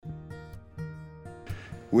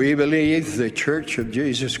We believe the Church of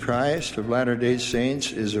Jesus Christ of Latter-day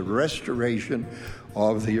Saints is a restoration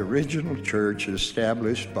of the original church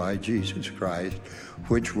established by Jesus Christ,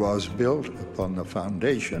 which was built upon the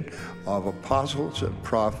foundation of apostles and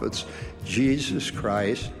prophets, Jesus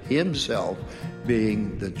Christ himself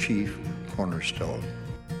being the chief cornerstone.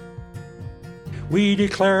 We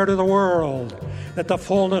declare to the world that the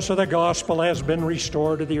fullness of the gospel has been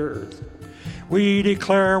restored to the earth. We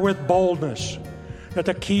declare with boldness that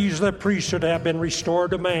the keys of the priesthood have been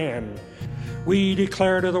restored to man. We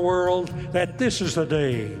declare to the world that this is the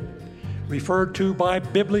day, referred to by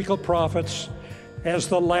biblical prophets as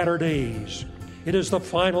the latter days. It is the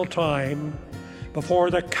final time before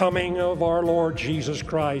the coming of our Lord Jesus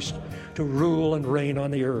Christ to rule and reign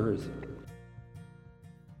on the earth.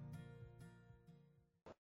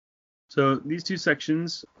 So these two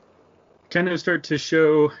sections kind of start to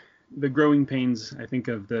show the growing pains, I think,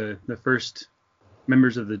 of the first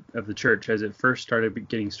members of the church as it first started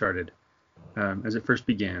getting started, as it first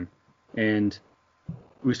began. And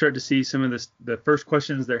we start to see some of the first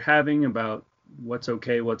questions they're having about what's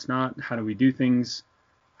okay, what's not, how do we do things,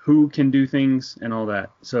 who can do things, and all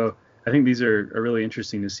that. So I think these are really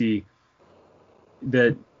interesting to see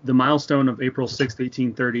that the milestone of April 6th,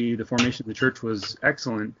 1830, the formation of the church, was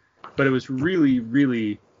excellent, but it was really,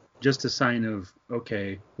 really just a sign of,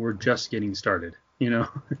 okay, we're just getting started, you know?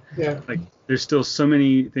 Yeah. Like, there's still so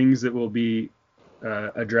many things that will be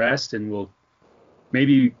addressed and will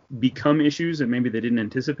maybe become issues that maybe they didn't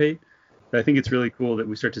anticipate. But I think it's really cool that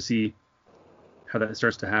we start to see how that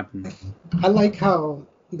starts to happen. I like how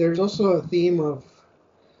there's also a theme of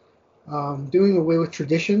doing away with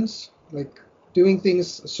traditions, like doing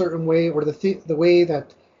things a certain way, or the way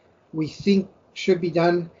that we think should be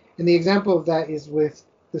done. And the example of that is with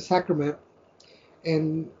the sacrament.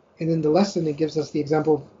 And in the lesson, it gives us the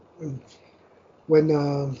example of when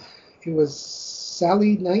it was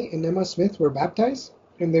Sally Knight and Emma Smith were baptized,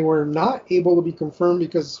 and they were not able to be confirmed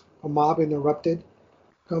because a mob interrupted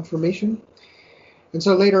confirmation. And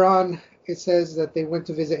so later on, it says that they went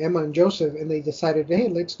to visit Emma and Joseph, and they decided, hey,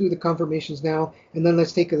 let's do the confirmations now, and then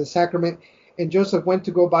let's take the sacrament. And Joseph went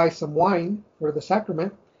to go buy some wine for the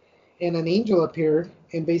sacrament, and an angel appeared,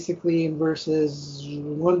 and basically in verses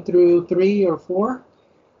 1 through 3 or 4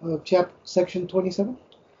 of section 27,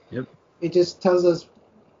 Yep. It just tells us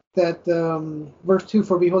that verse 2,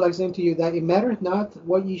 for behold, I say unto you that it mattereth not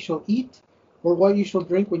what ye shall eat or what ye shall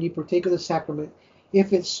drink when ye partake of the sacrament,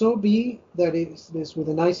 if it so be that it is this with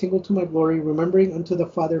an eye single to my glory, remembering unto the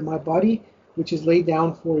Father my body, which is laid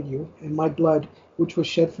down for you, and my blood, which was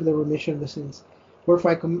shed for the remission of the sins.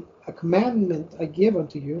 Wherefore a commandment I give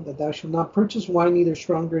unto you, that thou shalt not purchase wine, neither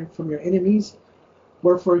strong drink from your enemies.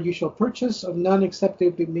 Wherefore you shall purchase of none except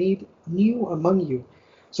it be made new among you.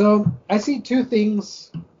 So I see two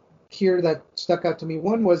things here that stuck out to me.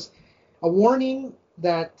 One was a warning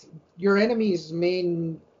that your enemies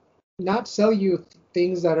may not sell you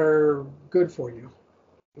things that are good for you.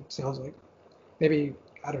 It sounds like maybe,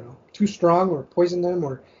 I don't know, too strong, or poison them,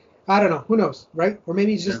 or I don't know, who knows, right? Or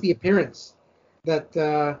maybe it's just the appearance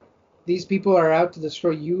that these people are out to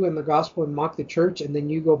destroy you and the gospel and mock the church, and then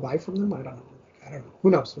you go buy from them. I don't know, who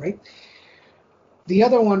knows, right? The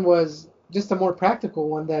other one was just a more practical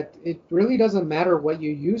one, that it really doesn't matter what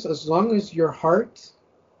you use as long as your heart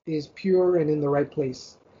is pure and in the right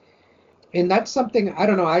place. And that's something, I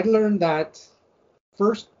don't know, I learned that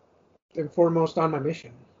first and foremost on my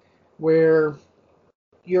mission, where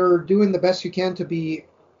you're doing the best you can to be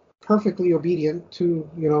perfectly obedient to,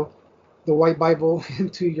 the White Bible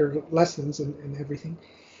and to your lessons and everything.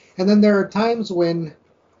 And then there are times when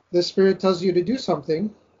the Spirit tells you to do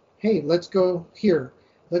something. Hey, let's go here.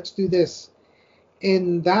 Let's do this.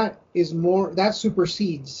 And that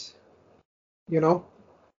supersedes,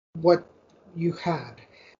 what you had.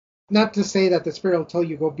 Not to say that the Spirit will tell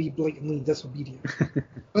you go be blatantly disobedient.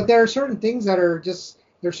 But there are certain things that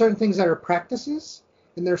are practices,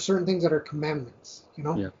 and there are certain things that are commandments,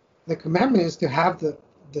 Yeah. The commandment is to have the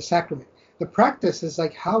sacrament. The practice is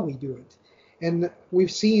like how we do it. And we've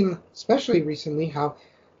seen, especially recently, how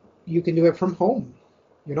you can do it from home,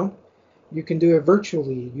 You can do it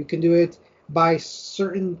virtually. You can do it by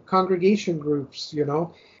certain congregation groups,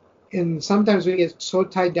 And sometimes we get so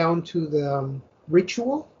tied down to the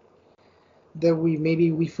ritual that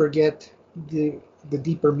we forget the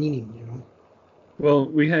deeper meaning,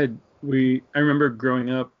 Well, I remember growing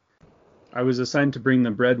up, I was assigned to bring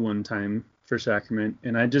the bread one time for sacrament,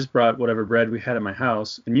 and I just brought whatever bread we had at my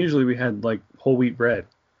house, and usually we had like whole wheat bread.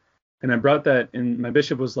 And I brought that, and my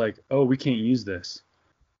bishop was like, oh, we can't use this.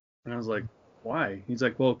 And I was like, why? He's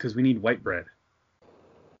like, well, because we need white bread.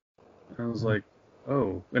 And I was like,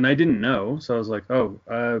 oh, and I didn't know, so I was like, oh,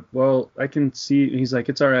 well, I can see. And he's like,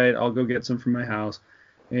 it's all right, I'll go get some from my house.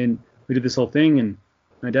 And we did this whole thing, and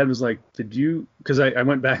my dad was like, did you? Because I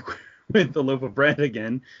went back with the loaf of bread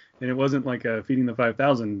again, and it wasn't like a feeding the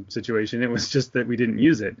 5,000 situation. It was just that we didn't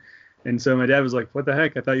use it. And so my dad was like, what the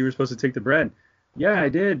heck? I thought you were supposed to take the bread. Yeah, I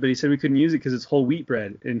did, but he said we couldn't use it because it's whole wheat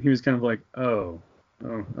bread. And he was kind of like, oh,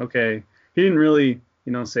 okay. He didn't really,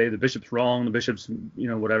 say the bishop's wrong, the bishop's,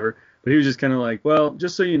 whatever. But he was just kind of like, well,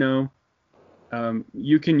 just so you know,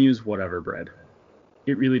 you can use whatever bread.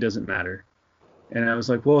 It really doesn't matter. And I was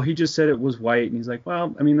like, well, he just said it was white. And he's like,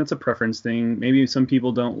 well, I mean, that's a preference thing. Maybe some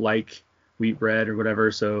people don't like wheat bread or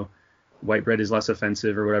whatever, so white bread is less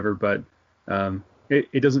offensive or whatever. But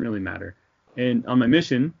it doesn't really matter. And on my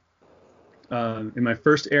mission, in my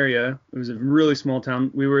first area, it was a really small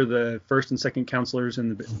town. We were the first and second counselors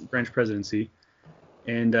in the branch presidency.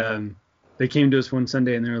 And they came to us one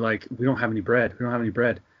Sunday and they were like, we don't have any bread. We don't have any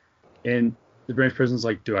bread. And the branch president's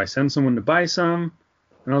like, do I send someone to buy some?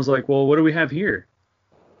 And I was like, well, what do we have here?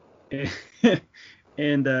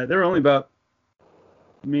 And there were only about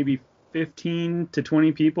maybe 15 to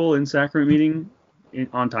 20 people in sacrament meeting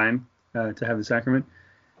on time to have the sacrament.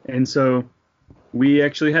 And so we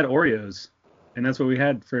actually had Oreos. And that's what we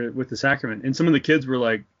had with the sacrament. And some of the kids were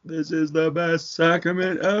like, this is the best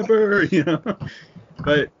sacrament ever,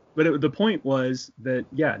 But the point was that,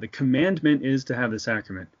 yeah, the commandment is to have the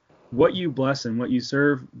sacrament. What you bless and what you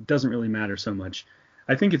serve doesn't really matter so much.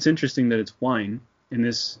 I think it's interesting that it's wine in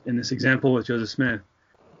this example with Joseph Smith.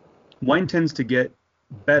 Wine tends to get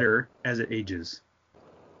better as it ages.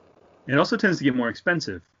 It also tends to get more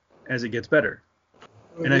expensive as it gets better.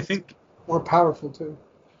 And I think more powerful too.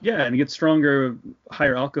 Yeah, and it gets stronger,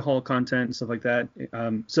 higher alcohol content and stuff like that.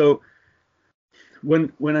 So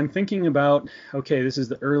when I'm thinking about, okay, this is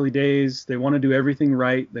the early days, they want to do everything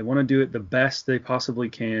right, they want to do it the best they possibly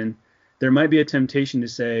can, there might be a temptation to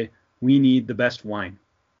say, we need the best wine.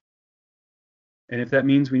 And if that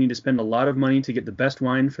means we need to spend a lot of money to get the best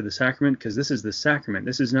wine for the sacrament, because this is the sacrament,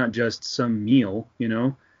 this is not just some meal, we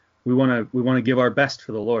want to give our best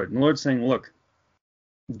for the Lord. And the Lord's saying, look,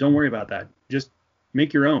 don't worry about that. Just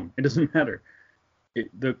make your own. It doesn't matter.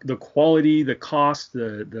 The quality, the cost,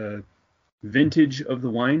 the vintage of the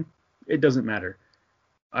wine, it doesn't matter.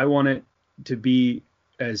 I want it to be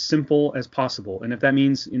as simple as possible. And if that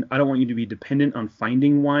means I don't want you to be dependent on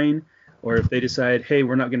finding wine, or if they decide, hey,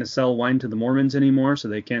 we're not going to sell wine to the Mormons anymore so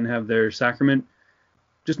they can't have their sacrament,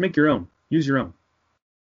 just make your own. Use your own.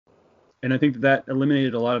 And I think that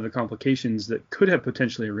eliminated a lot of the complications that could have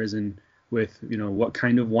potentially arisen with, what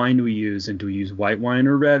kind of wine do we use, and do we use white wine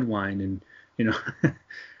or red wine, and,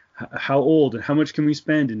 how old and how much can we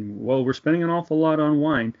spend, and, well, we're spending an awful lot on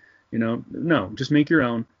wine, no, just make your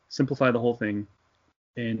own, simplify the whole thing,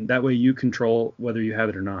 and that way you control whether you have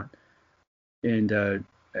it or not. And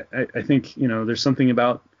I think, there's something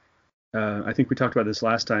about, I think we talked about this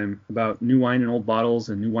last time, about new wine in old bottles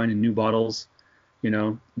and new wine in new bottles,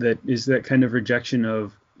 that is that kind of rejection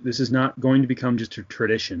of, this is not going to become just a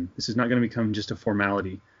tradition. This is not going to become just a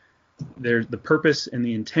formality. The purpose and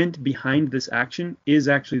the intent behind this action is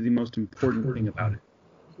actually the most important thing about it.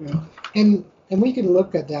 Yeah. And we can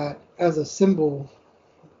look at that as a symbol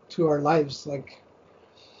to our lives, like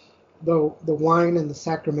the wine and the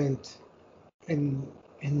sacrament and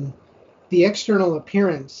the external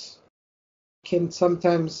appearance can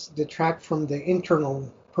sometimes detract from the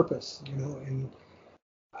internal purpose, and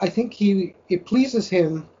I think it pleases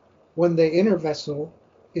him when the inner vessel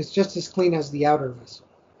is just as clean as the outer vessel.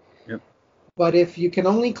 Yep. But if you can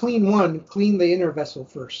only clean one, clean the inner vessel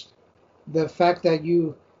first. The fact that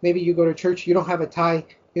maybe you go to church, you don't have a tie,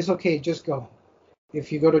 it's okay, just go.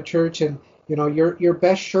 If you go to church and your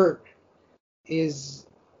best shirt is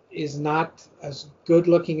not as good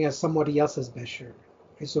looking as somebody else's best shirt,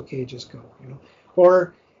 it's okay, just go.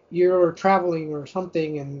 Or you're traveling or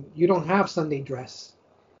something and you don't have Sunday dress,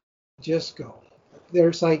 just go.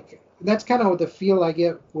 There's that's kind of the feel I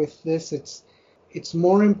get with this. It's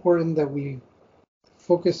more important that we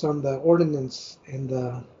focus on the ordinance and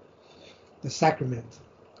the sacrament,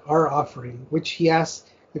 our offering, which he asks,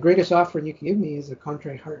 the greatest offering you can give me is a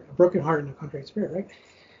contrite heart, a broken heart and a contrite spirit,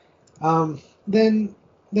 right? Then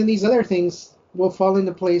these other things will fall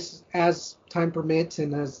into place as time permits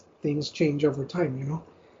and as things change over time,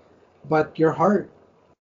 But your heart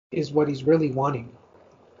is what he's really wanting.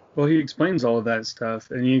 Well, he explains all of that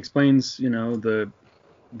stuff, and he explains, the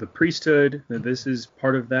priesthood, that this is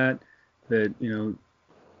part of that,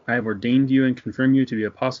 I have ordained you and confirmed you to be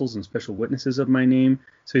apostles and special witnesses of my name.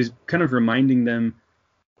 So he's kind of reminding them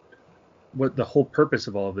what the whole purpose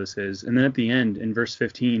of all of this is. And then at the end, in verse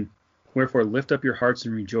 15, Wherefore lift up your hearts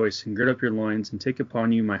and rejoice, and gird up your loins, and take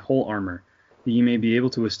upon you my whole armor, that ye may be able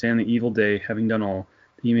to withstand the evil day, having done all,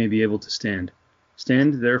 that ye may be able to stand.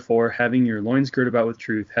 Stand therefore, having your loins girt about with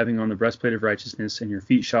truth, having on the breastplate of righteousness, and your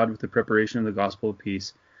feet shod with the preparation of the gospel of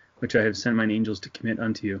peace, which I have sent mine angels to commit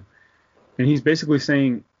unto you. And he's basically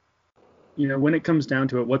saying, when it comes down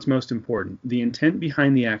to it, what's most important? The intent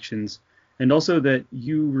behind the actions, and also that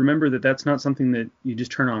you remember that that's not something that you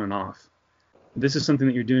just turn on and off. This is something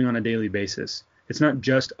that you're doing on a daily basis. It's not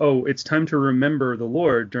just, it's time to remember the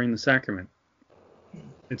Lord during the sacrament.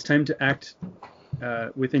 It's time to act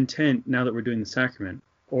with intent now that we're doing the sacrament.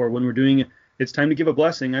 Or when we're doing, it's time to give a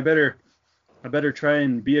blessing. I better try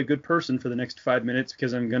and be a good person for the next 5 minutes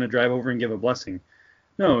because I'm going to drive over and give a blessing.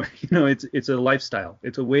 No, it's a lifestyle.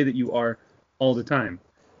 It's a way that you are all the time,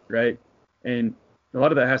 right? And a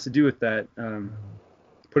lot of that has to do with that,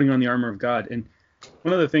 putting on the armor of God. And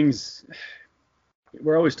one of the things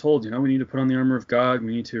we're always told, we need to put on the armor of God.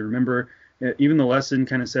 We need to remember, even the lesson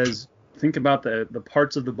kind of says, think about the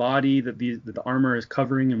parts of the body that the armor is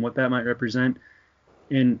covering and what that might represent.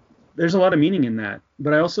 And there's a lot of meaning in that.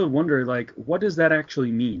 But I also wonder, what does that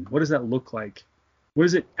actually mean? What does that look like? What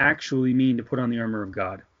does it actually mean to put on the armor of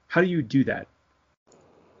God? How do you do that?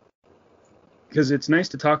 Because it's nice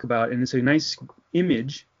to talk about, and it's a nice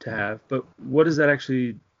image to have, but what does that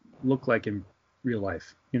actually look like in real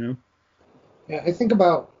life, Yeah, I think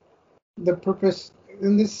about the purpose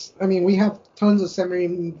in this. I mean, we have tons of seminary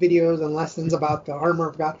videos and lessons about the armor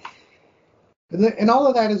of God, and all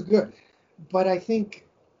of that is good. But I think,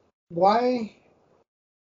 why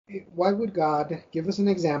would God give us an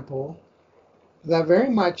example that very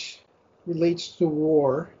much relates to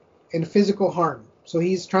war and physical harm? So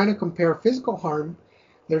he's trying to compare physical harm.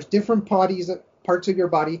 There's different parts of your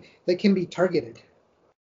body that can be targeted.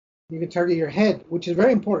 You can target your head, which is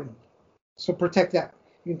very important. So protect that.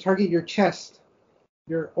 You can target your chest,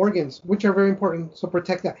 your organs, which are very important. So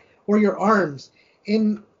protect that. Or your arms.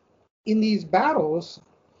 In these battles,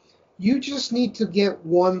 you just need to get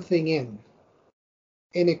one thing in,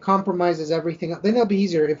 and it compromises everything. Then it'll be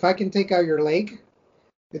easier. If I can take out your leg,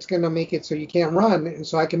 it's going to make it so you can't run, and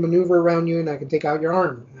so I can maneuver around you, and I can take out your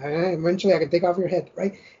arm. Eventually, I can take off your head,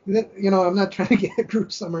 right? I'm not trying to get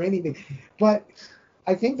gruesome or anything, but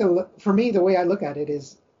I think for me, the way I look at it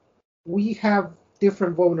is, we have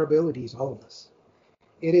different vulnerabilities, all of us.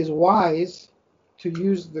 It is wise to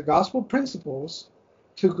use the gospel principles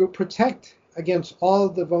to protect against all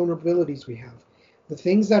of the vulnerabilities we have. The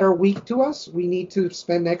things that are weak to us, we need to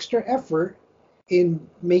spend extra effort in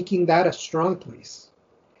making that a strong place.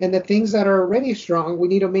 And the things that are already strong, we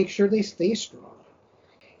need to make sure they stay strong.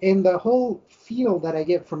 And the whole feel that I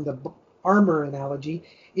get from the armor analogy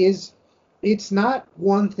is, it's not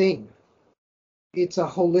one thing. It's a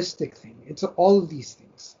holistic thing. It's all of these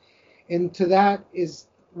things. And to that is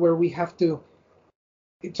where we have to,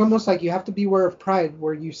 it's almost like you have to beware of pride,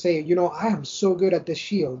 where you say, I am so good at this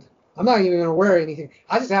shield. I'm not even going to wear anything.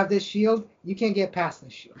 I just have this shield. You can't get past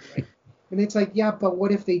this shield, right? And it's like, yeah, but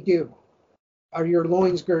what if they do? Are your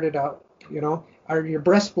loins girded out? Are your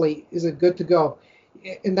breastplate, is it good to go?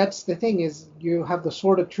 And that's the thing, is you have the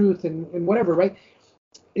sword of truth and whatever, right?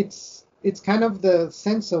 It's kind of the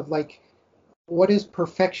sense of what is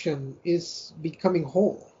perfection is becoming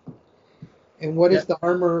whole. And what does the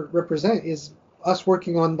armor represent is us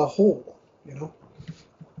working on the whole,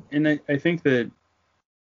 And I think that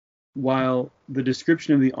while the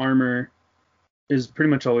description of the armor is pretty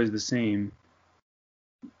much always the same,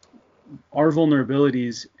 our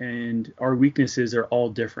vulnerabilities and our weaknesses are all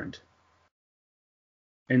different.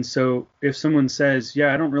 And so if someone says,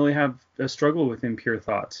 I don't really have a struggle with impure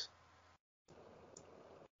thoughts,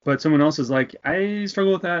 but someone else is like, I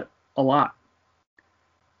struggle with that a lot.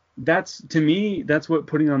 To me, that's what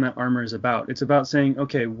putting on that armor is about. It's about saying,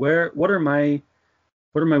 okay, what are my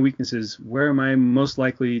weaknesses? Where am I most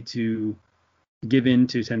likely to give in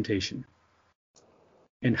to temptation?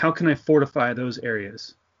 And how can I fortify those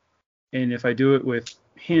areas? And if I do it with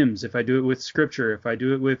hymns, if I do it with scripture, if I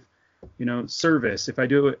do it with, service, if I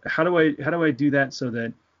do it, how do I do that so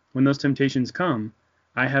that when those temptations come,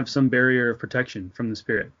 I have some barrier of protection from the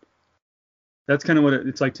Spirit? That's kind of what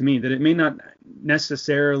it's like to me, that it may not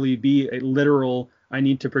necessarily be a literal, I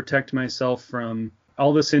need to protect myself from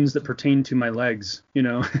all the sins that pertain to my legs,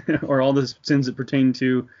 or all the sins that pertain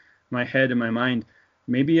to my head and my mind.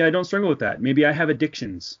 Maybe I don't struggle with that. Maybe I have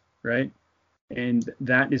addictions, right? And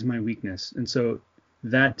that is my weakness. And so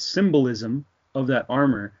that symbolism of that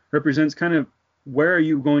armor represents kind of, where are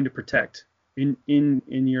you going to protect in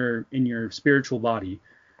your spiritual body?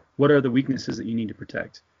 What are the weaknesses that you need to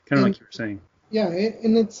protect? Kind of like you were saying. Yeah,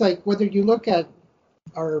 and it's like, whether you look at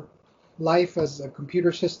our life as a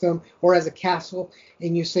computer system or as a castle,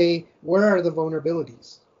 and you say, where are the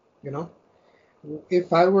vulnerabilities? You know,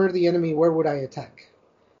 if I were the enemy, where would I attack?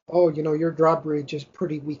 Oh, your drawbridge is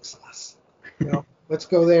pretty weak sauce. Let's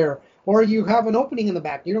go there. Or you have an opening in the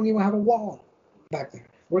back. You don't even have a wall back there.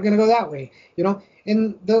 We're going to go that way.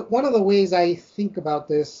 And one of the ways I think about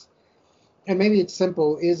this, and maybe it's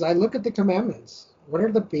simple, is I look at the commandments. What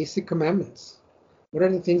are the basic commandments? What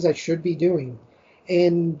are the things I should be doing?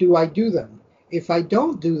 And do I do them? If I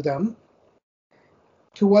don't do them,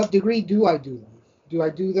 to what degree do I do them? Do I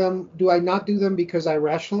do them? Do I not do them because I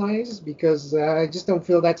rationalize? Because I just don't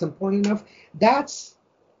feel that's important enough? That's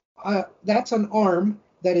an arm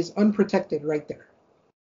that is unprotected right there.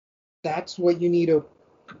 That's what you need to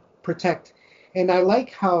protect. And I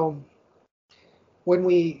like how when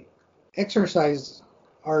we exercise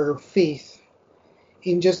our faith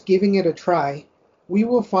in just giving it a try, we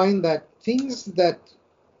will find that things that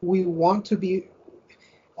we want to be,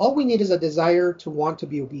 all we need is a desire to want to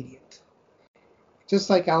be obedient. Just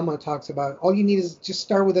like Alma talks about, all you need is just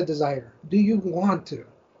start with a desire. Do you want to?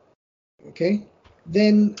 Okay?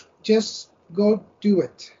 Then just go do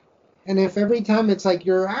it. And if every time it's like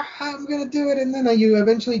I'm going to do it, and then you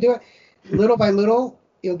eventually do it, little by little,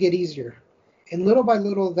 it'll get easier. And little by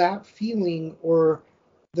little, that feeling or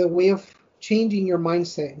the way of changing your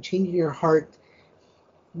mindset and changing your heart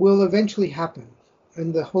will eventually happen.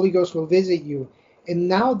 And the Holy Ghost will visit you. And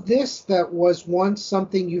now this that was once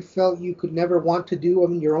something you felt you could never want to do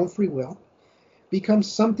on your own free will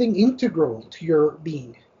becomes something integral to your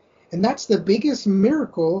being. And that's the biggest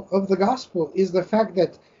miracle of the gospel, is the fact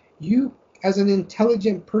that you, as an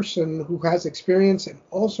intelligent person who has experience in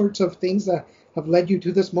all sorts of things that have led you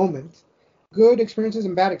to this moment, good experiences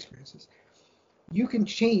and bad experiences, you can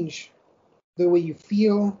change the way you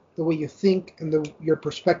feel, the way you think, and your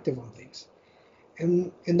perspective on things.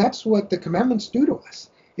 And that's what the commandments do to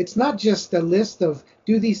us. It's not just a list of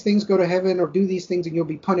do these things, go to heaven, or do these things and you'll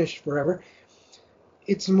be punished forever.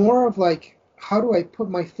 It's more of like, how do I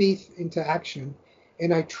put my faith into action?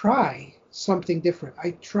 And I try something different.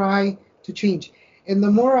 I try to change. And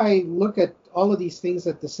the more I look at all of these things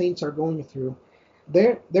that the saints are going through,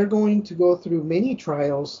 they're going to go through many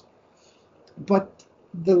trials, but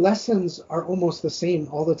the lessons are almost the same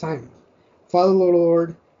all the time. Follow the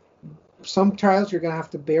Lord. Some trials you're going to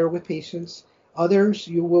have to bear with patience. Others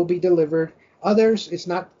you will be delivered. Others it's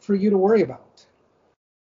not for you to worry about.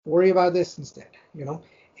 Worry about this instead,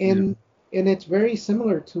 And it's very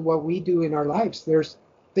similar to what we do in our lives. There's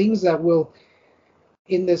things that will,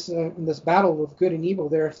 in this battle of good and evil,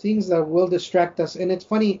 there are things that will distract us. And it's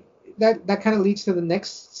funny, that kind of leads to the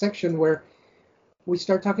next section where we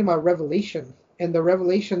start talking about revelation. And the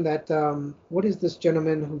revelation that, what is this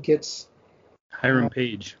gentleman who gets... Hiram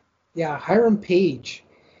Page. Yeah, Hiram Page.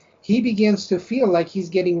 He begins to feel like he's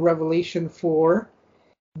getting revelation for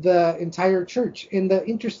the entire church. And the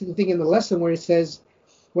interesting thing in the lesson where it says,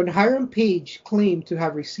 when Hiram Page claimed to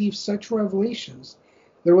have received such revelations,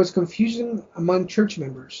 there was confusion among church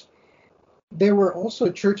members. There were also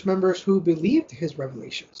church members who believed his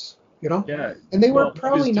revelations, Yeah. And they were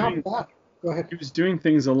probably not bad. Go ahead. He was doing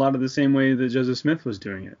things a lot of the same way that Joseph Smith was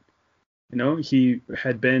doing it.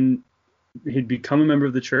 He'd become a member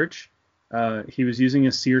of the church. He was using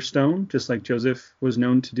a seer stone, just like Joseph was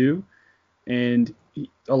known to do. And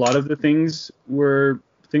a lot of the things were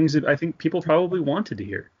things that I think people probably wanted to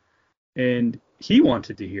hear. And he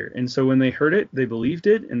wanted to hear. And so when they heard it, they believed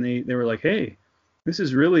it. And they were like, hey, this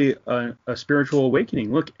is really a spiritual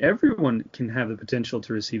awakening. Look, everyone can have the potential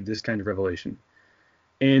to receive this kind of revelation.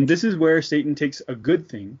 And this is where Satan takes a good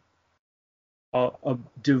thing, a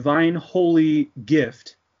divine holy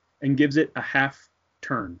gift, and gives it a half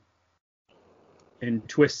turn and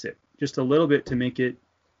twists it just a little bit to make it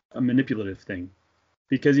a manipulative thing.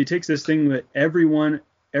 Because he takes this thing that every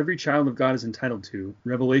child of God is entitled to,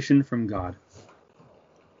 revelation from God,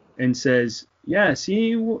 and says, yeah,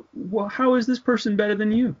 see, how is this person better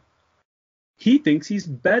than you? He thinks he's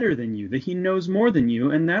better than you, that he knows more than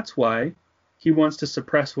you, and that's why he wants to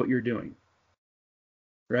suppress what you're doing.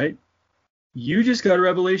 Right? You just got a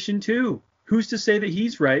revelation too. Who's to say that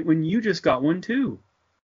he's right when you just got one too?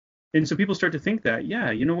 And so people start to think that,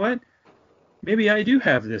 yeah, you know what? Maybe I do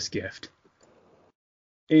have this gift.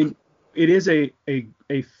 And it is a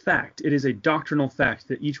fact. It is a doctrinal fact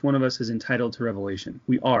that each one of us is entitled to revelation.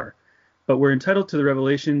 We are. But we're entitled to the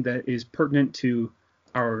revelation that is pertinent to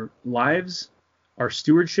our lives, our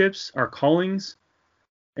stewardships, our callings,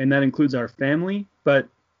 and that includes our family. But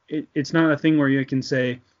it's not a thing where you can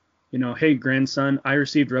say, hey, grandson, I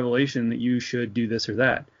received revelation that you should do this or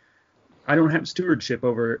that. I don't have stewardship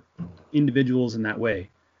over individuals in that way.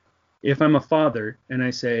 if I'm a father and I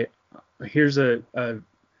say, here's a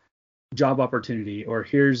job opportunity, or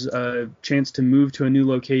here's a chance to move to a new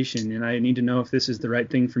location, and I need to know if this is the right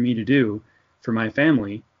thing for me to do for my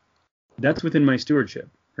family, that's within my stewardship,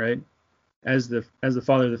 right? As the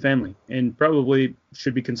father of the family, and probably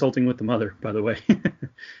should be consulting with the mother, by the way.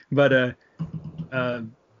 But at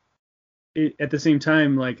the same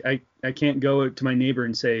time, like I can't go to my neighbor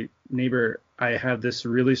and say, neighbor, I have this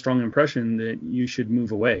really strong impression that you should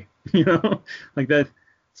move away. Like that.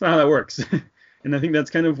 That's not how that works. And I think that's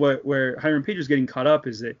kind of where Hiram Page was getting caught up,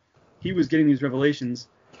 is that he was getting these revelations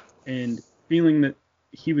and feeling that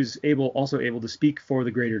he was also able to speak for the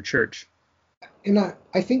greater church. And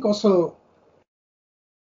I think also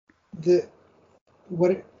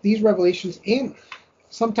these revelations and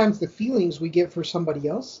sometimes the feelings we get for somebody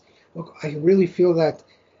else. Look, I really feel that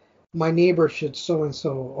my neighbor should so and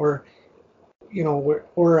so, or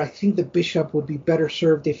or I think the bishop would be better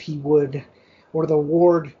served if he would, or the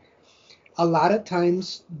ward. A lot of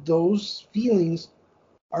times those feelings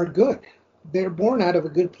are good. They're born out of a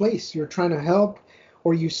good place. You're trying to help,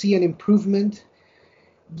 or you see an improvement.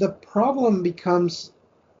 The problem becomes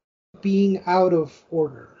being out of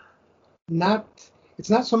order. It's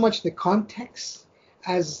not so much the context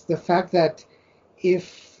as the fact that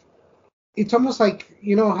if it's almost like,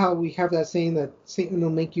 how we have that saying that Satan will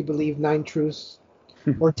make you believe 9 truths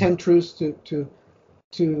or 10 truths to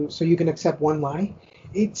so you can accept one lie.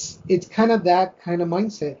 It's kind of that kind of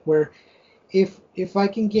mindset where if I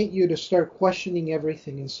can get you to start questioning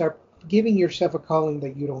everything and start giving yourself a calling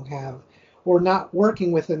that you don't have, or not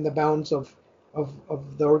working within the bounds of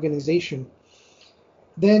the organization,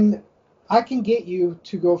 then I can get you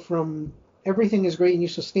to go from everything is great and you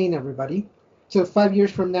sustain everybody to 5 years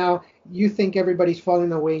from now you think everybody's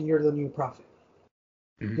falling away and you're the new prophet.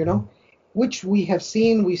 Mm-hmm. Which we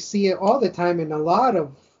see it all the time in a lot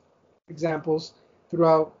of examples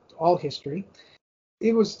throughout all history.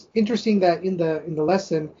 It was interesting that in the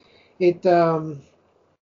lesson, it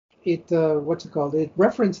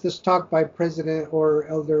referenced this talk by President or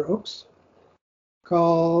Elder Oaks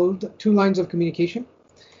called 2 Lines of Communication.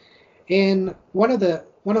 And one of the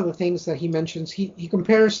things that he mentions, he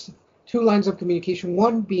compares 2 lines of communication,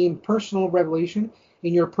 one being personal revelation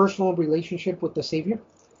in your personal relationship with the Savior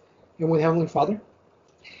and with Heavenly Father.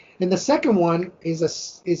 And the second one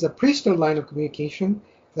is a priesthood line of communication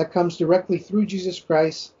that comes directly through Jesus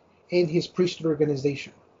Christ and his priesthood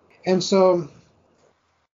organization. And so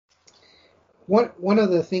one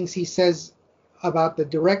of the things he says about the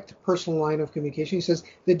direct personal line of communication, he says,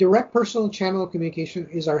 the direct personal channel of communication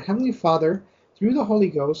is our Heavenly Father through the Holy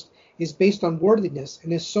Ghost, is based on worldliness,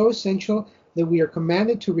 and is so essential that we are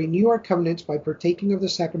commanded to renew our covenants by partaking of the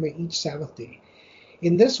sacrament each Sabbath day.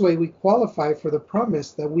 In this way, we qualify for the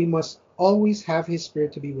promise that we must always have his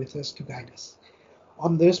Spirit to be with us to guide us.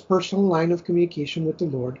 On this personal line of communication with the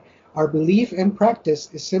Lord, our belief and practice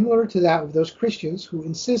is similar to that of those Christians who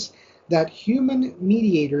insist that human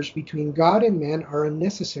mediators between God and man are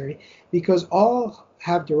unnecessary because all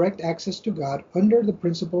have direct access to God under the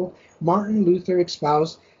principle Martin Luther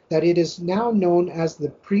espoused, that it is now known as the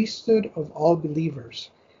priesthood of all believers.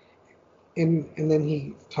 And then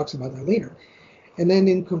he talks about that later. And then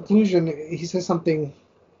in conclusion, he says something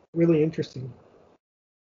really interesting.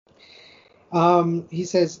 He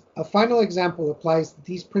says, a final example applies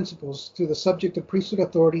these principles to the subject of priesthood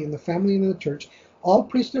authority in the family and in the church. All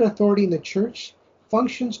priesthood authority in the church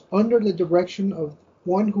functions under the direction of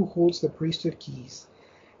one who holds the priesthood keys.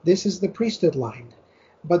 This is the priesthood line.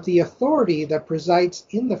 But the authority that presides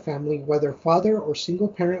in the family, whether father or single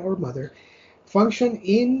parent or mother, function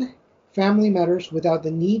in family matters without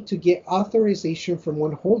the need to get authorization from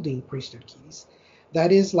one holding priesthood keys.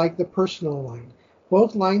 That is like the personal line.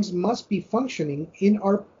 Both lines must be functioning in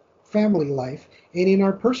our family life and in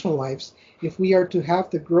our personal lives if we are to have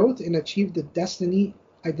the growth and achieve the destiny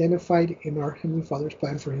identified in our Heavenly Father's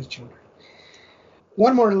plan for his children.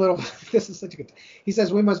 One more little, this is such a good, he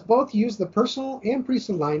says, we must both use the personal and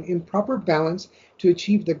priesthood line in proper balance to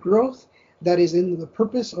achieve the growth that is in the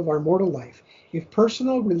purpose of our mortal life. If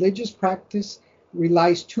personal religious practice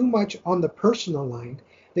relies too much on the personal line,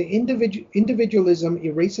 the individualism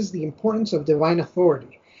erases the importance of divine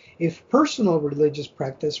authority. If personal religious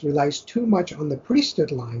practice relies too much on the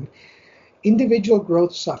priesthood line, individual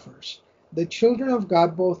growth suffers. The children of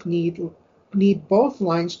God both need both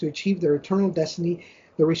lines to achieve their eternal destiny.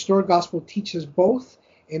 The restored gospel teaches both,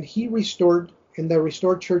 and the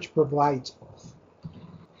restored church provides both.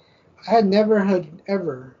 I had never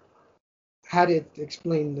ever had it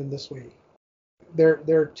explained in this way. There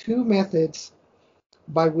are 2 methods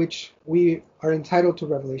by which we are entitled to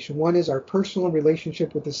revelation. One is our personal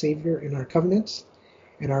relationship with the Savior in our covenants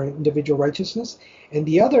and our individual righteousness. And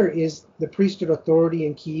the other is the priesthood authority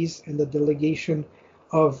and keys and the delegation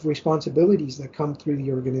of responsibilities that come through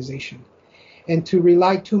the organization. And to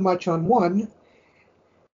rely too much on one,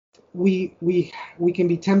 we can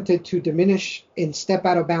be tempted to diminish and step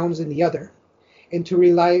out of bounds in the other. And to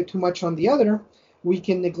rely too much on the other, we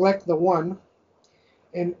can neglect the one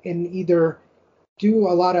and either do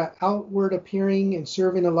a lot of outward appearing and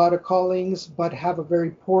serve in a lot of callings, but have a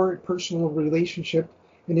very poor personal relationship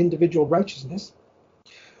and individual righteousness.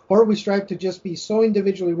 Or we strive to just be so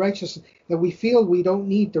individually righteous that we feel we don't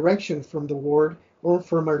need direction from the Lord or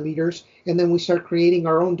from our leaders, and then we start creating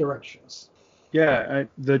our own directions. Yeah,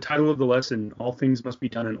 the title of the lesson, All Things Must Be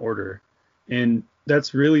Done in Order. And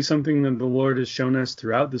that's really something that the Lord has shown us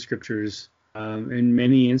throughout the scriptures in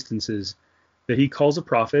many instances, that he calls a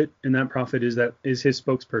prophet, and that prophet is his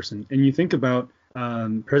spokesperson. And you think about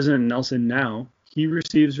President Nelson now, he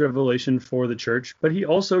receives revelation for the church, but he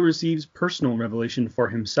also receives personal revelation for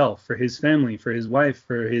himself, for his family, for his wife,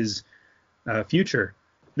 for his future,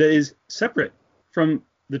 that is separate from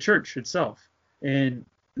the church itself. And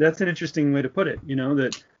that's an interesting way to put it,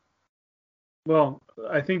 that, well,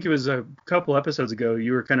 I think it was a couple episodes ago,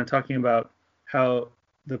 you were kind of talking about how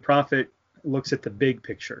the prophet looks at the big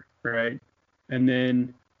picture, right? And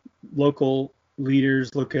then local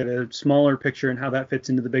leaders look at a smaller picture and how that fits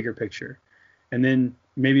into the bigger picture. And then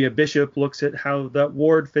maybe a bishop looks at how that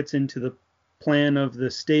ward fits into the plan of the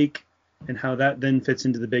stake and how that then fits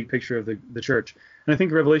into the big picture of the church. And I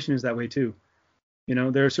think Revelation is that way too.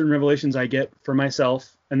 There are certain revelations I get for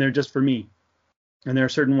myself, and they're just for me. And there are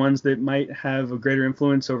certain ones that might have a greater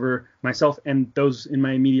influence over myself and those in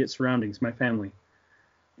my immediate surroundings, my family.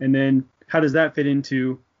 And then how does that fit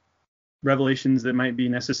into revelations that might be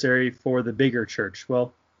necessary for the bigger church?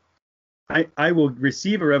 Well, I will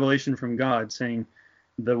receive a revelation from God saying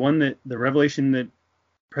the revelation that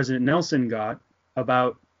President Nelson got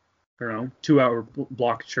about, 2-hour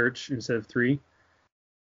block church instead of 3.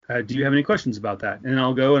 Do you have any questions about that? And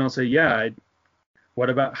I'll go and I'll say, yeah. What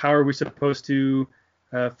about how are we supposed to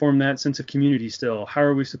form that sense of community still? How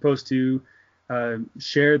are we supposed to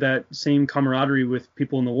share that same camaraderie with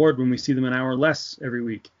people in the ward when we see them an hour less every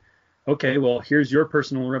week? Okay, well, here's your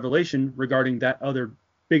personal revelation regarding that other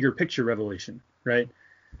bigger picture revelation, right?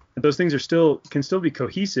 Those things can still be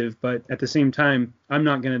cohesive, but at the same time, I'm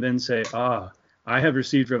not going to then say, I have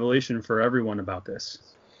received revelation for everyone about this.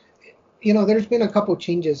 There's been a couple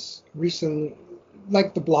changes recently,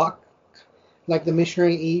 like the block, like the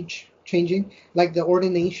missionary age changing, like the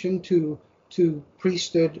ordination to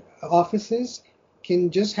priesthood offices can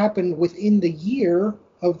just happen within the year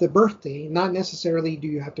of the birthday. Not necessarily do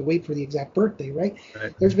you have to wait for the exact birthday, right?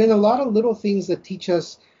 There's been a lot of little things that teach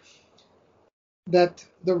us that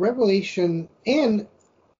the revelation, and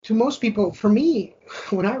to most people, for me,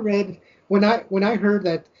 when I heard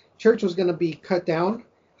that church was going to be cut down,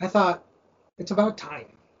 I thought, it's about time.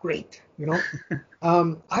 Great.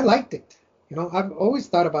 I liked it. I've always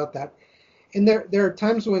thought about that. And there are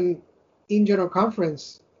times when in General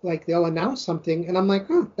Conference, like they'll announce something and I'm like,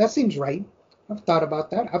 that seems right. I've thought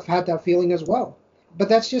about that. I've had that feeling as well. But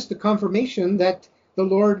that's just the confirmation that the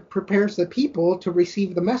Lord prepares the people to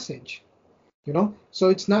receive the message. So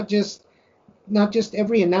it's not just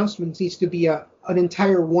every announcement needs to be an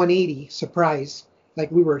entire 180 surprise. Like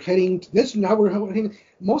we were heading to this, now we're heading.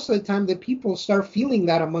 Most of the time, the people start feeling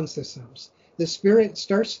that amongst themselves. The Spirit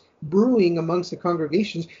starts brewing amongst the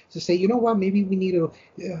congregations to say, you know what, maybe we need to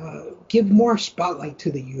give more spotlight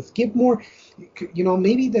to the youth. Give more,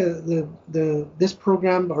 maybe this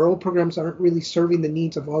program, our old programs aren't really serving the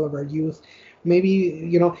needs of all of our youth.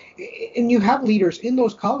 Maybe, and you have leaders in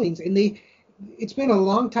those callings, and it's been a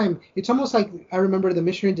long time. It's almost like I remember the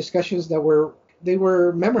missionary discussions that were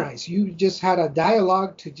memorized. You just had a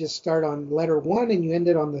dialogue to just start on letter 1 and you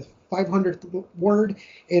ended on the 500th word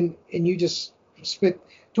and you just spit.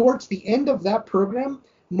 Towards the end of that program,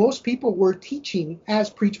 most people were teaching as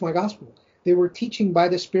Preach My Gospel. They were teaching by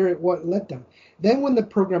the Spirit what led them. Then when the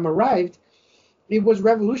program arrived, it was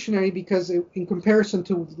revolutionary because in comparison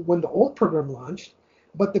to when the old program launched,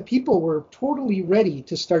 but the people were totally ready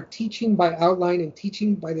to start teaching by outline and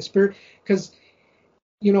teaching by the Spirit because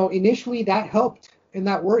initially that helped and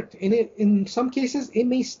that worked. And in some cases, it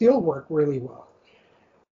may still work really well.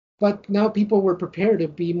 But now people were prepared to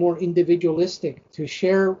be more individualistic, to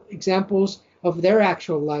share examples of their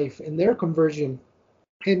actual life and their conversion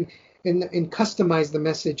and customize the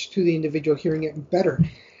message to the individual hearing it better.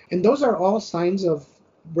 And those are all signs of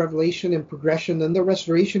revelation and progression, and the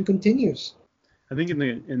restoration continues. I think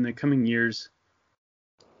in the coming years,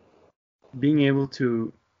 being able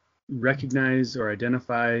to recognize or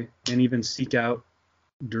identify and even seek out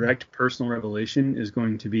direct personal revelation is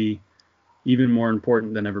going to be even more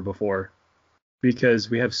important than ever before, because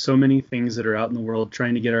we have so many things that are out in the world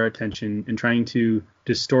trying to get our attention and trying to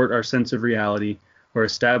distort our sense of reality or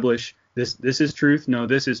establish this is truth, no,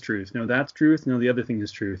 this is truth, no, that's truth, no, the other thing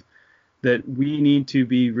is truth, that we need to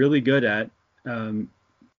be really good at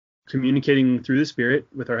communicating through the Spirit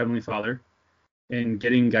with our Heavenly Father and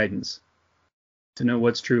getting guidance to know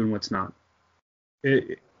what's true and what's not.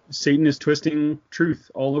 Satan is twisting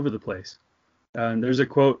truth all over the place. There's a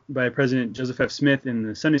quote by President Joseph F. Smith in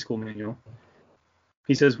the Sunday School Manual.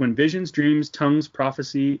 He says, when visions, dreams, tongues,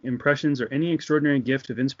 prophecy, impressions, or any extraordinary gift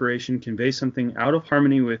of inspiration convey something out of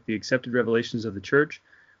harmony with the accepted revelations of the Church,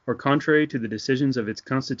 or contrary to the decisions of its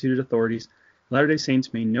constituted authorities, Latter-day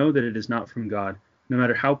Saints may know that it is not from God, no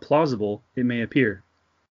matter how plausible it may appear.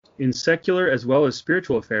 In secular as well as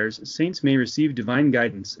spiritual affairs, saints may receive divine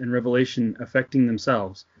guidance and revelation affecting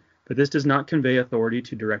themselves, but this does not convey authority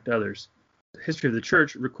to direct others. The history of the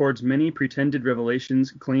Church records many pretended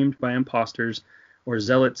revelations claimed by impostors or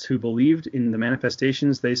zealots who believed in the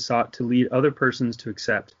manifestations they sought to lead other persons to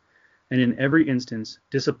accept, and in every instance,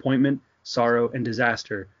 disappointment, sorrow, and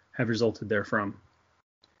disaster have resulted therefrom.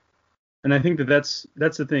 And I think that that's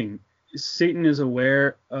the thing. Satan is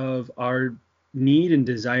aware of our need and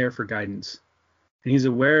desire for guidance, and he's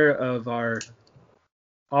aware of our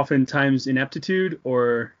oftentimes ineptitude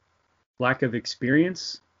or lack of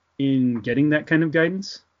experience in getting that kind of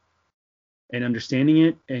guidance and understanding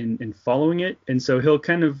it and following it. And so he'll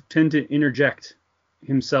kind of tend to interject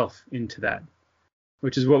himself into that,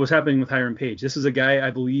 which is what was happening with Hiram Page. This is a guy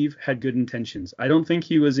I believe had good intentions. I don't think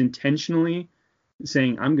he was intentionally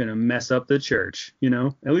saying, I'm going to mess up the church,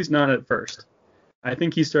 at least not at first. I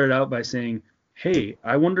think he started out by saying, hey,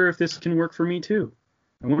 I wonder if this can work for me too.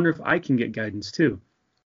 I wonder if I can get guidance too.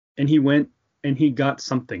 And he went and he got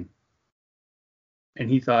something. And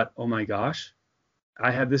he thought, oh my gosh,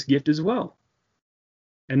 I have this gift as well.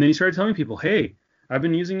 And then he started telling people, hey, I've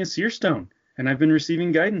been using a seer stone and I've been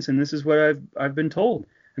receiving guidance, and this is what I've been told.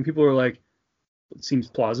 And people were like, it seems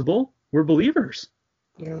plausible. We're believers.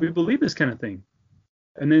 Yeah. We believe this kind of thing.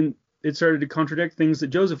 And then it started to contradict things that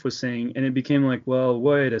Joseph was saying, and it became like, well,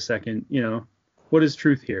 wait a second, what is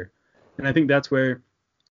truth here? And I think that's where,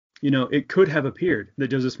 it could have appeared that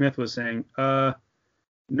Joseph Smith was saying,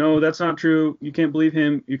 no, that's not true. You can't believe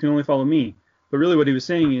him. You can only follow me. But really what he was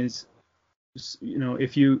saying is,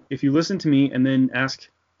 if you listen to me and then ask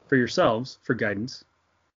for yourselves for guidance,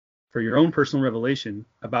 for your own personal revelation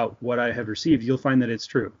about what I have received, you'll find that it's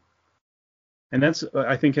true. And that's,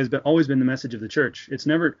 I think, has always been the message of the church. It's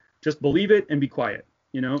never just believe it and be quiet.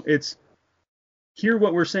 It's hear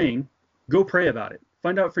what we're saying, go pray about it,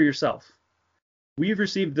 find out for yourself. We've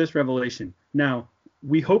received this revelation. Now,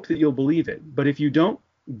 we hope that you'll believe it. But if you don't,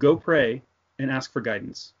 go pray and ask for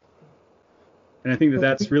guidance. And I think that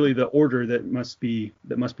that's really the order that must be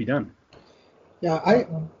done. Yeah,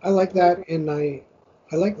 I like that, and I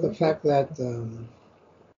like the fact that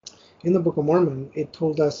in the Book of Mormon it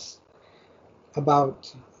told us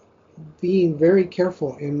about being very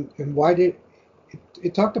careful, and why did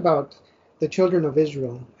it talked about the children of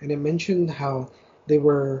Israel, and it mentioned how they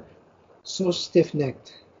were so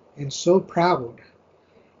stiff-necked and so proud,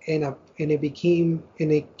 and it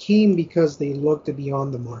came because they looked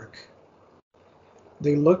beyond the mark.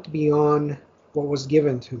 They looked beyond what was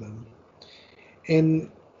given to them. And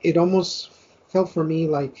it almost felt for me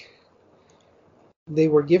like they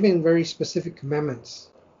were given very specific commandments.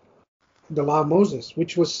 The law of Moses,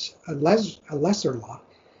 which was a lesser law.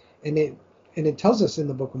 And it tells us in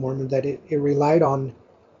the Book of Mormon that it relied on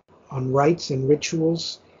rites and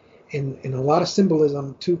rituals and a lot of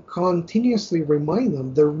symbolism to continuously remind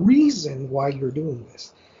them the reason why you're doing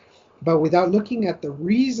this. But without looking at the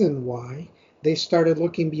reason why, they started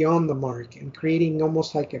looking beyond the mark and creating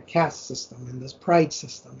almost like a caste system and this pride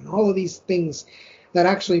system and all of these things that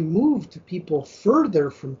actually moved people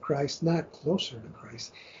further from Christ, not closer to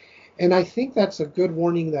Christ. And I think that's a good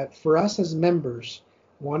warning that for us as members,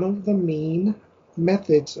 one of the main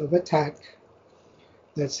methods of attack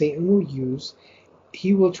that Satan will use,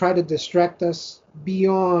 he will try to distract us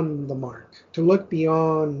beyond the mark, to look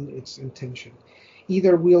beyond its intention.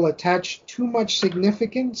 Either we'll attach too much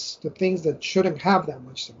significance to things that shouldn't have that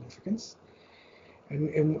much significance,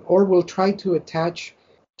 or we'll try to attach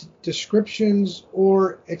descriptions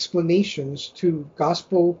or explanations to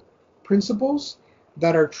gospel principles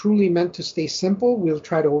that are truly meant to stay simple. We'll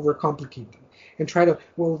try to overcomplicate them and try to,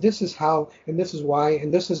 well, this is how, and this is why,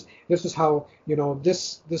 and this is how,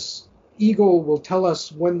 this ego will tell us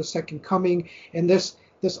when the second coming, and this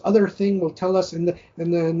this other thing will tell us, and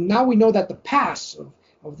then now we know that the pass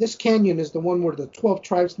of this canyon is the one where the 12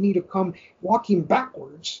 tribes need to come walking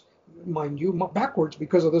backwards, mind you, backwards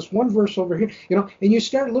because of this one verse over here, and you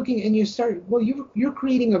start looking and you're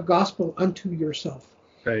creating a gospel unto yourself,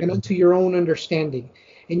 right, and unto your own understanding.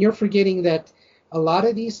 And you're forgetting that a lot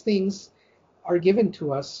of these things are given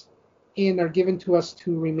to us and are given to us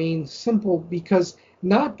to remain simple,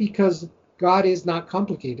 not because God is not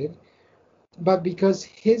complicated, but because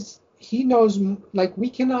he knows, like we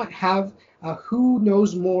cannot have a who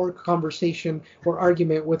knows more conversation or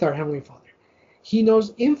argument with our Heavenly Father. He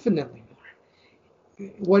knows infinitely more.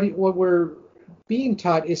 What we're being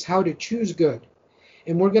taught is how to choose good.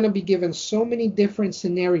 And we're going to be given so many different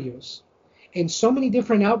scenarios and so many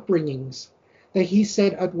different upbringings that he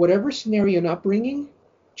said, at whatever scenario and upbringing,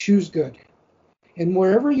 choose good. And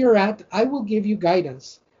wherever you're at, I will give you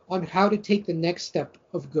guidance on how to take the next step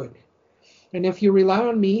of good. And if you rely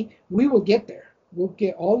on me, we will get there. We'll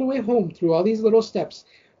get all the way home through all these little steps.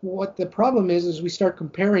 What the problem is we start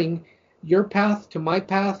comparing your path to my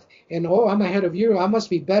path, and I'm ahead of you, I must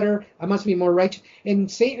be better, I must be more righteous.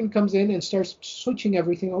 And Satan comes in and starts switching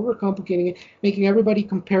everything, overcomplicating it, making everybody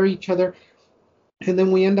compare each other. And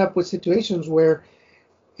then we end up with situations where,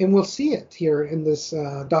 and we'll see it here in this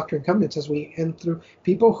Doctrine and Covenants as we end through,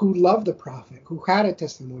 people who love the prophet, who had a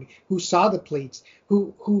testimony, who saw the plates,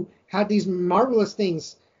 who had these marvelous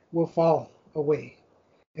things, will fall away,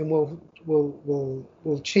 and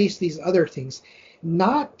will chase these other things,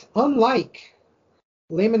 not unlike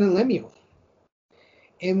Laman and Lemuel.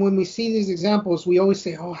 And when we see these examples, we always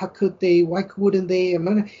say, how could they? Why wouldn't they?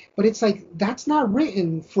 But it's like, that's not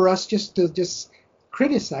written for us just to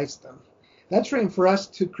criticize them. That's written for us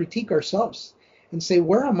to critique ourselves and say,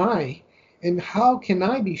 where am I? And how can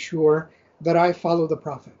I be sure that I follow the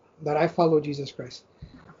prophet, that I follow Jesus Christ?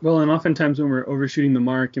 Well, and oftentimes when we're overshooting the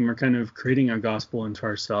mark and we're kind of creating a gospel into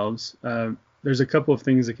ourselves, there's a couple of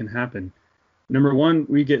things that can happen. Number one,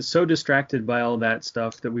 we get so distracted by all that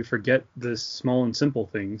stuff that we forget the small and simple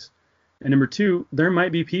things. And number two, there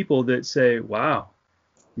might be people that say, wow,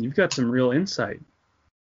 you've got some real insight.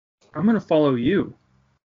 I'm going to follow you.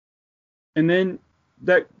 And then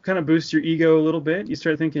that kind of boosts your ego a little bit. You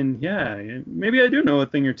start thinking, yeah, maybe I do know a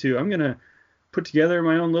thing or two. I'm going to put together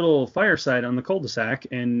my own little fireside on the cul-de-sac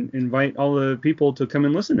and invite all the people to come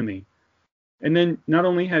and listen to me. And then not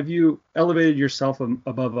only have you elevated yourself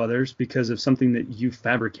above others because of something that you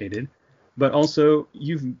fabricated, but also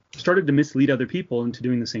you've started to mislead other people into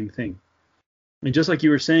doing the same thing. And just like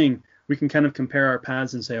you were saying, we can kind of compare our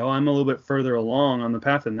paths and say, I'm a little bit further along on the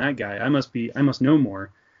path than that guy. I must know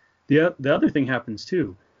more. The other thing happens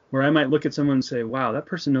too, where I might look at someone and say, wow, that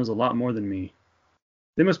person knows a lot more than me.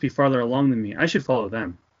 They must be farther along than me. I should follow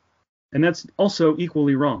them. And that's also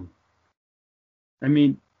equally wrong. I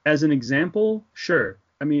mean, as an example, sure.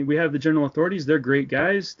 I mean, we have the general authorities. They're great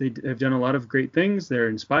guys. They have done a lot of great things. They're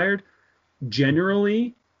inspired.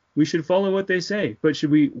 Generally, we should follow what they say. But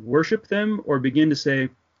should we worship them or begin to say,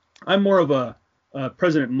 I'm more of a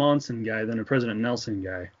President Monson guy than a President Nelson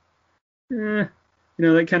guy?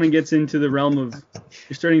 That kind of gets into the realm of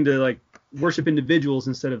you're starting to like worship individuals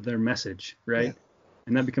instead of their message, right? Yeah.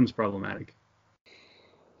 And that becomes problematic.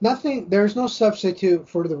 There's no substitute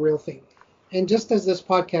for the real thing. And just as this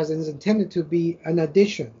podcast is intended to be an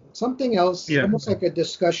addition, something else, almost like a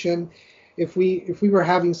discussion. If we were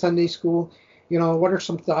having Sunday school, what are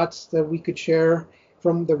some thoughts that we could share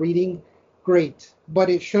from the reading? Great. But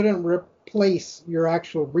it shouldn't replace your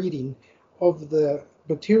actual reading of the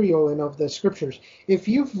material and of the scriptures. If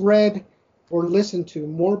you've read or listened to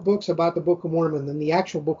more books about the Book of Mormon than the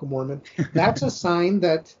actual Book of Mormon, that's a sign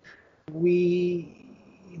that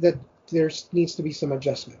there needs to be some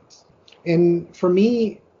adjustments. And for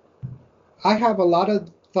me, I have a lot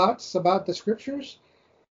of thoughts about the scriptures,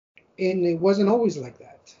 and it wasn't always like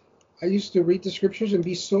that. I used to read the scriptures and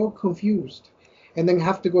be so confused, and then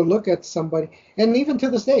have to go look at somebody. And even to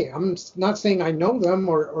this day, I'm not saying I know them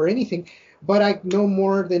or anything, but I know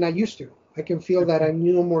more than I used to. I can feel that I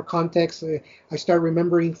know more context. I start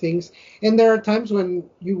remembering things. And there are times when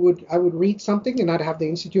I would read something and I'd have the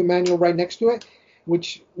Institute manual right next to it,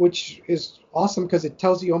 which is awesome because it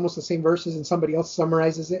tells you almost the same verses and somebody else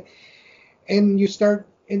summarizes it. And you start,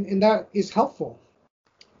 and that is helpful.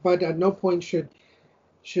 But at no point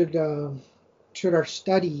should our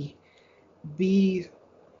study be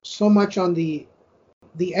so much on the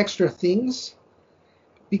extra things,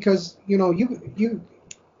 because you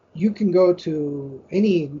can go to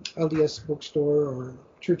any LDS bookstore or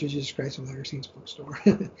Church of Jesus Christ of Latter-day Saints bookstore,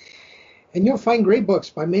 and you'll find great books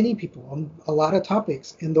by many people on a lot of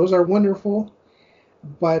topics, and those are wonderful.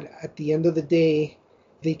 But at the end of the day,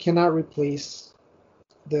 they cannot replace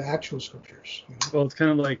the actual scriptures. Well, it's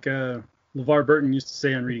kind of like LeVar Burton used to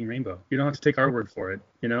say on Reading Rainbow. You don't have to take our word for it,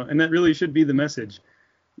 and that really should be the message,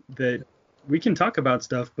 that we can talk about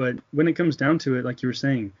stuff, but when it comes down to it, like you were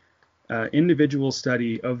saying, individual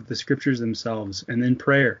study of the scriptures themselves, and then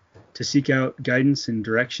prayer to seek out guidance and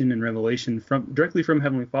direction and revelation directly from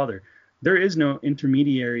Heavenly Father. There is no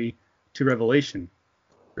intermediary to revelation,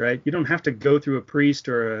 right? You don't have to go through a priest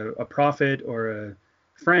or a prophet or a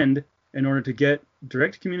friend in order to get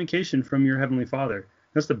direct communication from your Heavenly Father.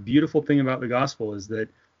 That's the beautiful thing about the gospel, is that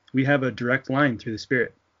we have a direct line through the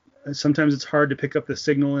Spirit. Sometimes it's hard to pick up the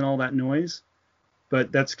signal in all that noise,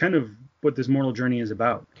 but that's kind of what this mortal journey is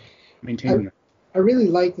about, maintaining that. I really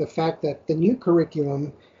like the fact that the new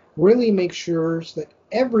curriculum really makes sure that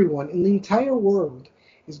everyone in the entire world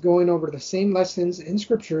is going over the same lessons in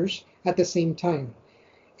scriptures at the same time.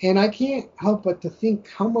 And I can't help but to think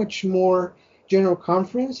how much more General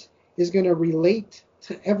Conference is going to relate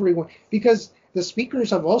to everyone, because the speakers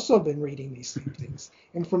have also been reading these same things.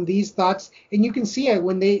 And from these thoughts, and you can see it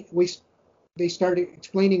when they started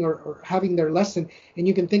explaining or having their lesson, and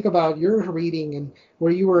you can think about your reading and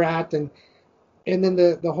where you were at, and then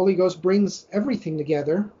the Holy Ghost brings everything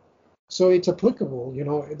together. So it's applicable,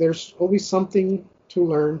 there's always something to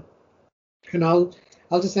learn. And I'll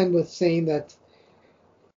just end with saying that,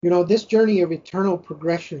 this journey of eternal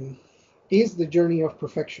progression is the journey of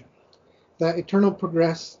perfection. That eternal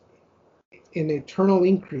progress and eternal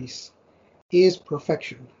increase is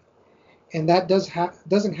perfection. And that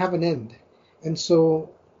doesn't have an end. And so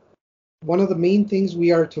one of the main things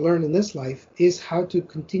we are to learn in this life is how to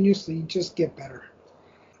continuously just get better.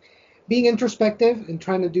 Being introspective and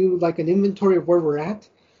trying to do like an inventory of where we're at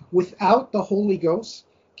without the Holy Ghost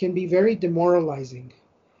can be very demoralizing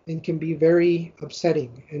and can be very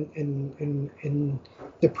upsetting and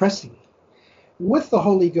depressing. With the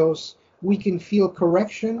Holy Ghost, we can feel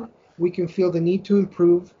correction, we can feel the need to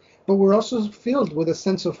improve, but we're also filled with a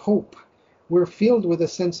sense of hope. We're filled with a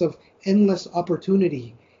sense of endless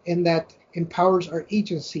opportunity, and that empowers our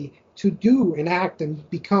agency to do and act and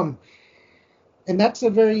become. And that's a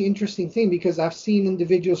very interesting thing, because I've seen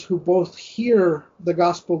individuals who both hear the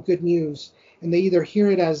gospel good news, and they either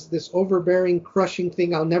hear it as this overbearing, crushing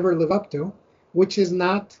thing I'll never live up to, which is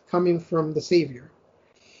not coming from the Savior.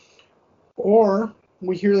 Or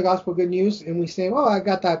we hear the gospel good news and we say, oh, I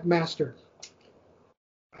got that mastered.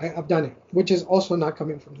 I've done it, which is also not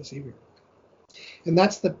coming from the Savior. And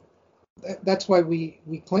that's why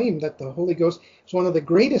we claim that the Holy Ghost is one of the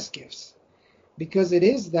greatest gifts, because it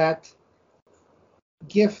is that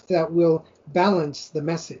gift that will balance the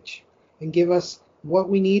message and give us what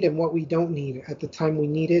we need and what we don't need at the time we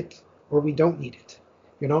need it or we don't need it.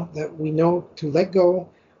 That we know to let go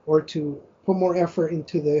or to put more effort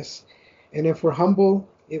into this. And if we're humble,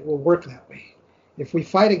 it will work that way. If we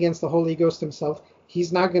fight against the Holy Ghost himself,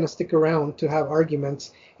 he's not going to stick around to have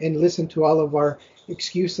arguments and listen to all of our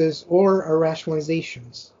excuses or our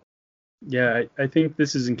rationalizations. Yeah, I think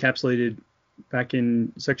this is encapsulated back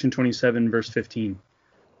in section 27, verse 15.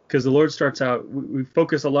 Because the Lord starts out, we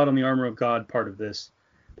focus a lot on the armor of God part of this,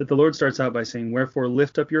 that the Lord starts out by saying, wherefore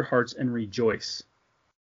lift up your hearts and rejoice.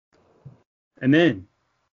 And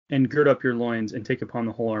gird up your loins and take upon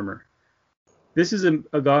the whole armor. This is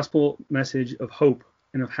a gospel message of hope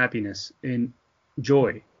and of happiness and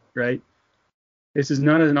joy, right? This is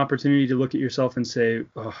not an opportunity to look at yourself and say,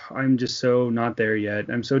 oh, I'm just so not there yet.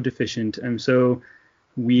 I'm so deficient. I'm so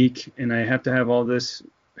weak, and I have to have all this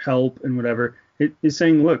help and whatever. It is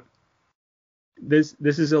saying, look, this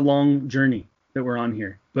is a long journey that we're on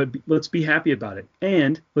here, but let's be happy about it,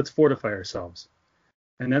 and let's fortify ourselves.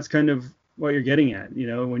 And that's kind of what you're getting at,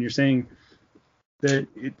 when you're saying that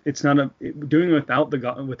it's not doing it without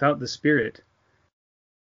the Spirit,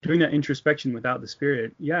 doing that introspection without the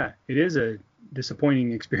Spirit. Yeah, it is a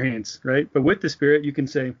disappointing experience, right? But with the Spirit, you can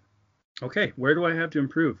say, okay, where do I have to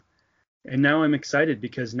improve? And now I'm excited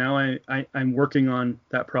because now I'm working on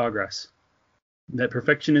that progress. That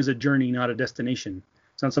perfection is a journey, not a destination.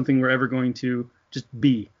 It's not something we're ever going to just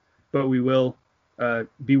be, but we will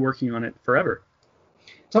be working on it forever.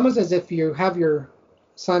 It's almost as if you have your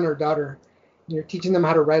son or daughter, and you're teaching them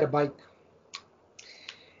how to ride a bike.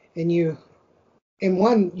 And they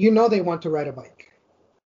want to ride a bike.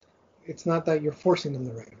 It's not that you're forcing them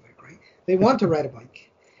to ride a bike, right? They want to ride a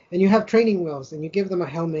bike. And you have training wheels, and you give them a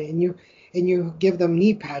helmet, and you give them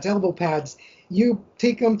knee pads, elbow pads. You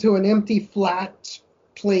take them to an empty, flat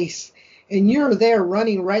place, and you're there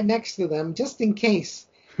running right next to them just in case.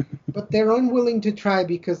 But they're unwilling to try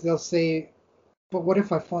because they'll say, but what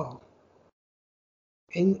if I fall?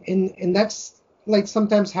 And that's like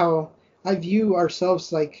sometimes how I view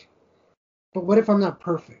ourselves like, but what if I'm not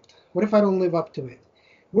perfect? What if I don't live up to it?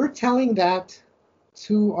 We're telling that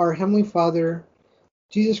to our Heavenly Father,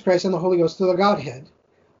 Jesus Christ, and the Holy Ghost, to the Godhead,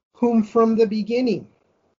 whom from the beginning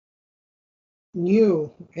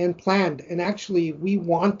knew and planned. And actually, we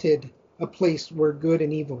wanted a place where good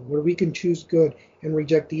and evil, where we can choose good and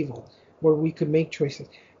reject evil, where we could make choices.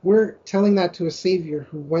 We're telling that to a Savior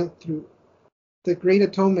who went through the great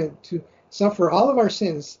atonement to suffer all of our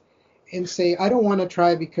sins and say, I don't want to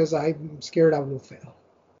try because I'm scared I will fail.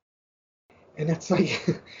 And it's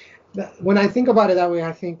like, when I think about it that way,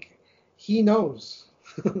 I think he knows.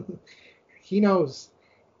 He knows.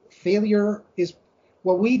 Failure is,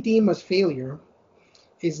 what we deem as failure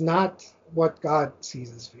is not what God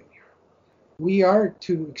sees as failure. We are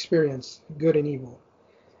to experience good and evil.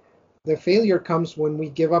 The failure comes when we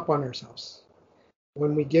give up on ourselves,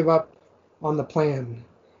 when we give up on the plan,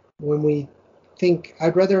 when we think,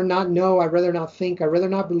 I'd rather not know, I'd rather not think, I'd rather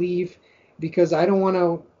not believe, because I don't want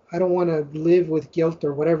to live with guilt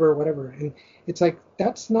or whatever. And it's like,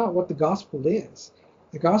 that's not what the gospel is.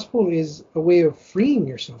 The gospel is a way of freeing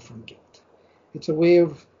yourself from guilt. It's a way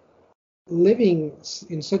of living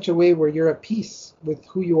in such a way where you're at peace with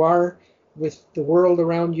who you are, with the world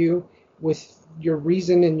around you, with your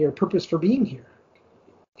reason and your purpose for being here.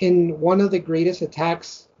 And one of the greatest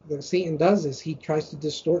attacks that Satan does is he tries to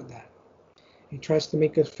distort that. He tries to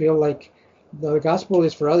make us feel like the gospel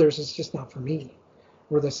is for others, it's just not for me.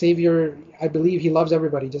 Or the Savior, I believe he loves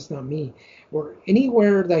everybody, just not me. Or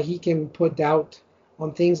anywhere that he can put doubt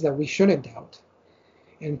on things that we shouldn't doubt.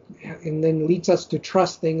 And then leads us to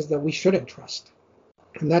trust things that we shouldn't trust.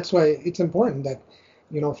 And that's why it's important that,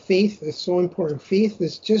 faith is so important. Faith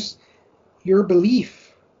is just your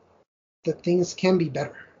belief that things can be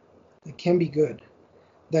better, that can be good.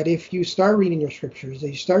 That if you start reading your scriptures, that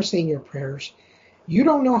you start saying your prayers, you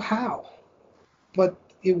don't know how, but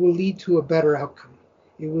it will lead to a better outcome.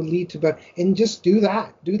 It will lead to better. And just do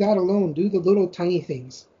that. Do that alone. Do the little tiny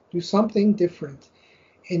things. Do something different.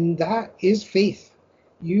 And that is faith.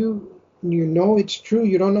 You know it's true.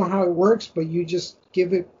 You don't know how it works, but you just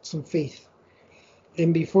give it some faith.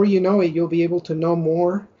 And before you know it, you'll be able to know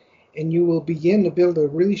more, and you will begin to build a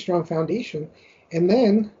really strong foundation. And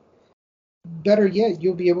then, better yet,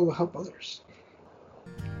 you'll be able to help others.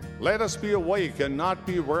 Let us be awake and not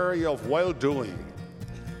be weary of well-doing,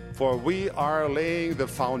 for we are laying the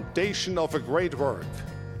foundation of a great work,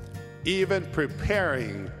 even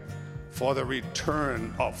preparing for the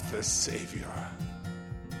return of the Savior.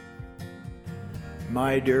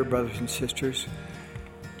 My dear brothers and sisters,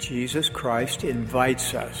 Jesus Christ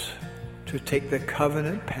invites us to take the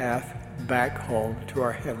covenant path back home to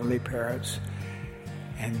our heavenly parents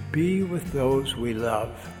and be with those we love.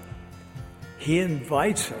 He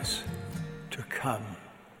invites us to come,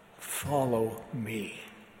 follow me.